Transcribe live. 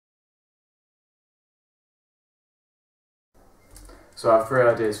So I have three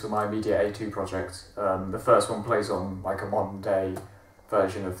ideas for my immediate A2 project. The first one plays on like a modern day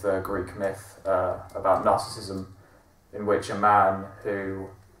version of the Greek myth about narcissism, in which a man who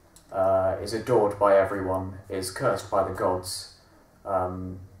is adored by everyone is cursed by the gods,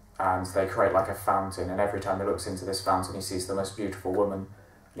 and they create like a fountain, and every time he looks into this fountain he sees the most beautiful woman,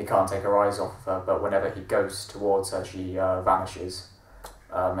 and he can't take her eyes off of her, but whenever he goes towards her she vanishes.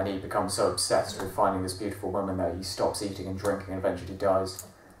 And he becomes so obsessed with finding this beautiful woman that he stops eating and drinking and eventually dies,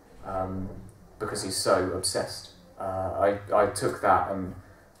 because he's so obsessed. I took that and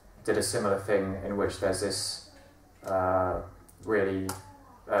did a similar thing in which there's this really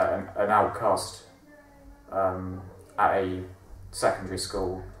an outcast at a secondary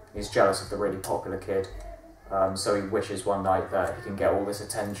school. He's jealous of the really popular kid, so he wishes one night that he can get all this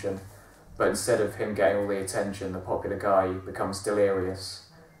attention. But instead of him getting all the attention, the popular guy becomes delirious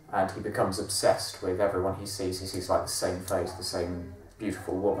and he becomes obsessed with everyone he sees. He sees like the same face, the same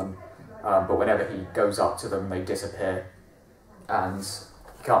beautiful woman, but whenever he goes up to them, they disappear and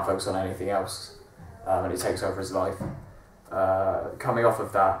he can't focus on anything else, and it takes over his life. Coming off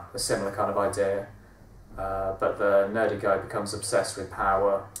of that, a similar kind of idea, but the nerdy guy becomes obsessed with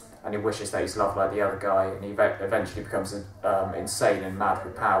power and he wishes that he's loved like the other guy, and he eventually becomes insane and mad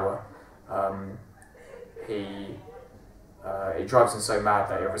with power. It drives him so mad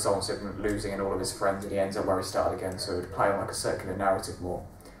that it results in him losing in all of his friends, and he ends up where he started again, so it would play on like a circular narrative more.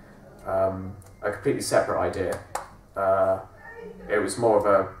 A completely separate idea. It was more of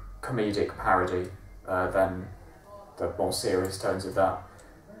a comedic parody than the more serious tones of that.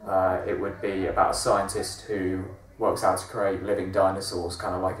 It would be about a scientist who works out to create living dinosaurs,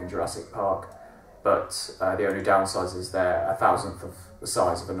 kind of like in Jurassic Park, but the only downside is they're 1,000th of the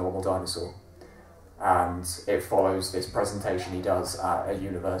size of a normal dinosaur. And it follows this presentation he does at a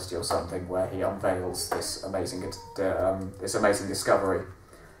university or something where he unveils this amazing discovery.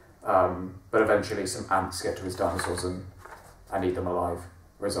 But eventually some ants get to his dinosaurs and eat them alive,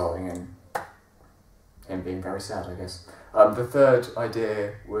 resulting in him being very sad, I guess. The third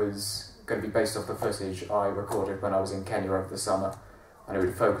idea was going to be based off the footage I recorded when I was in Kenya over the summer, and it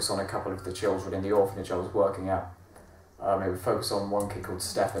would focus on a couple of the children in the orphanage I was working at. It would focus on one kid called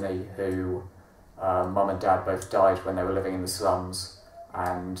Stephanie, who mum and dad both died when they were living in the slums,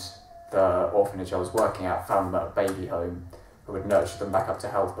 and the orphanage I was working at found them at a baby home who would nurture them back up to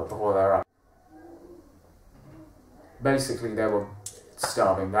health, but before they were up, basically they were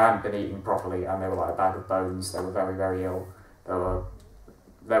starving, they hadn't been eating properly, and they were like a bag of bones. They were very, very ill.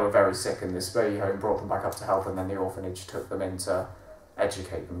 They were very sick, and this baby home brought them back up to health, and then the orphanage took them in to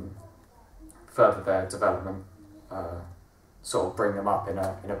educate them, further their development, sort of bring them up in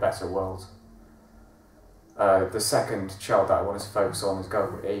a better world. The second child that I wanted to focus on is a girl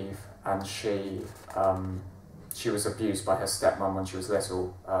called Eve, and she was abused by her stepmom when she was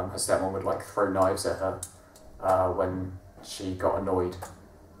little. Her stepmom would like throw knives at her when she got annoyed,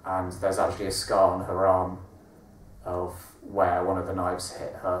 and there's actually a scar on her arm of where one of the knives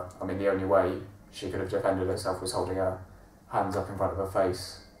hit her. I mean, the only way she could have defended herself was holding her hands up in front of her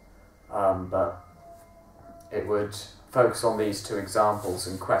face. But it would focus on these two examples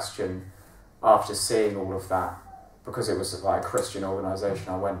and question, after seeing all of that, because it was like a Christian organisation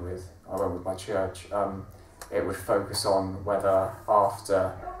I went with my church, it would focus on whether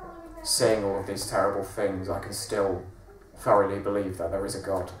after seeing all of these terrible things I can still thoroughly believe that there is a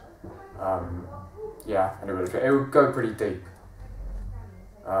God. Yeah, and it would go pretty deep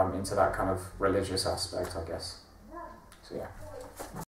into that kind of religious aspect, I guess. So yeah.